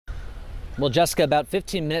Well, Jessica, about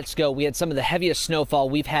 15 minutes ago, we had some of the heaviest snowfall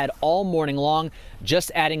we've had all morning long, just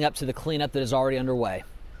adding up to the cleanup that is already underway.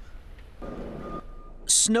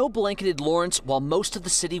 Snow blanketed Lawrence while most of the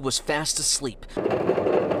city was fast asleep.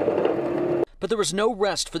 But there was no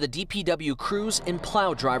rest for the DPW crews and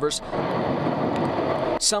plow drivers,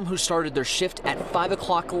 some who started their shift at 5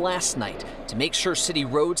 o'clock last night to make sure city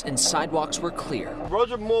roads and sidewalks were clear.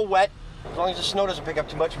 Roads are more wet. As long as the snow doesn't pick up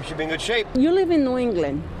too much, we should be in good shape. You live in New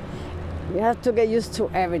England. You have to get used to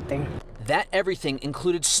everything. That everything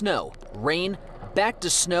included snow, rain, back to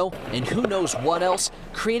snow, and who knows what else,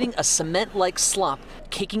 creating a cement-like slop,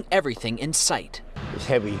 caking everything in sight. It's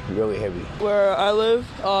heavy, really heavy. Where I live,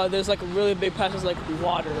 there's like a really big patch of like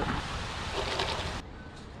water.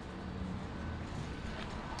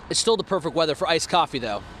 It's still the perfect weather for iced coffee,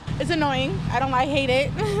 though. It's annoying. I hate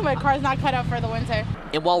it. My car's not cut out for the winter.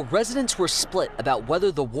 And while residents were split about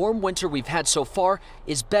whether the warm winter we've had so far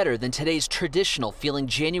is better than today's traditional feeling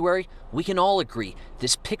January, we can all agree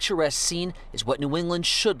this picturesque scene is what New England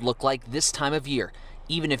should look like this time of year,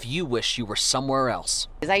 even if you wish you were somewhere else.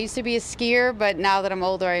 I used to be a skier, but now that I'm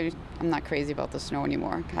older, I'm not crazy about the snow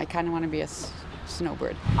anymore. I kind of want to be a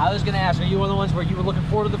snowbird. I was going to ask, are you one of the ones where you were looking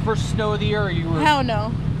forward to the first snow of the year, or you were... Hell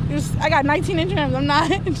no. I got 19-inch rims. I'm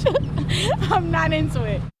not into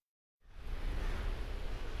it.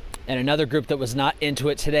 And another group that was not into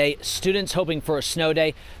it today, students hoping for a snow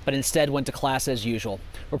day, but instead went to class as usual.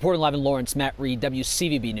 Reporting live in Lawrence, Matt Reed,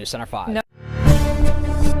 WCVB News Center 5.